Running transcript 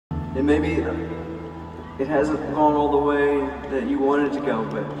And maybe it hasn't gone all the way that you wanted to go,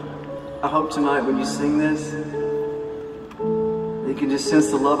 but I hope tonight when you sing this, you can just sense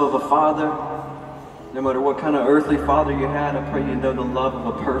the love of a father. No matter what kind of earthly father you had, I pray you know the love of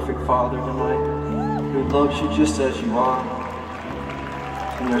a perfect father tonight, who loves you just as you are.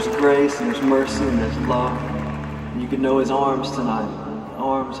 And there's grace, and there's mercy, and there's love. And you can know his arms tonight,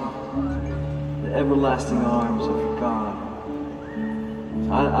 the everlasting arms of God.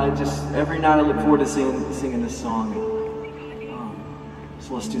 I just, every night I look forward to singing this song.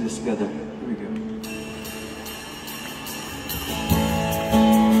 So let's do this together. Here we go.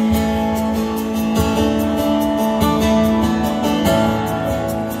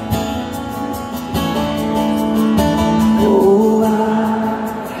 Oh, I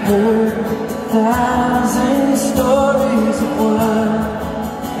heard 1,000 stories of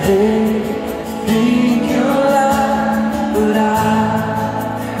what they think you're like, but I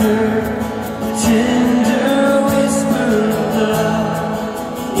heard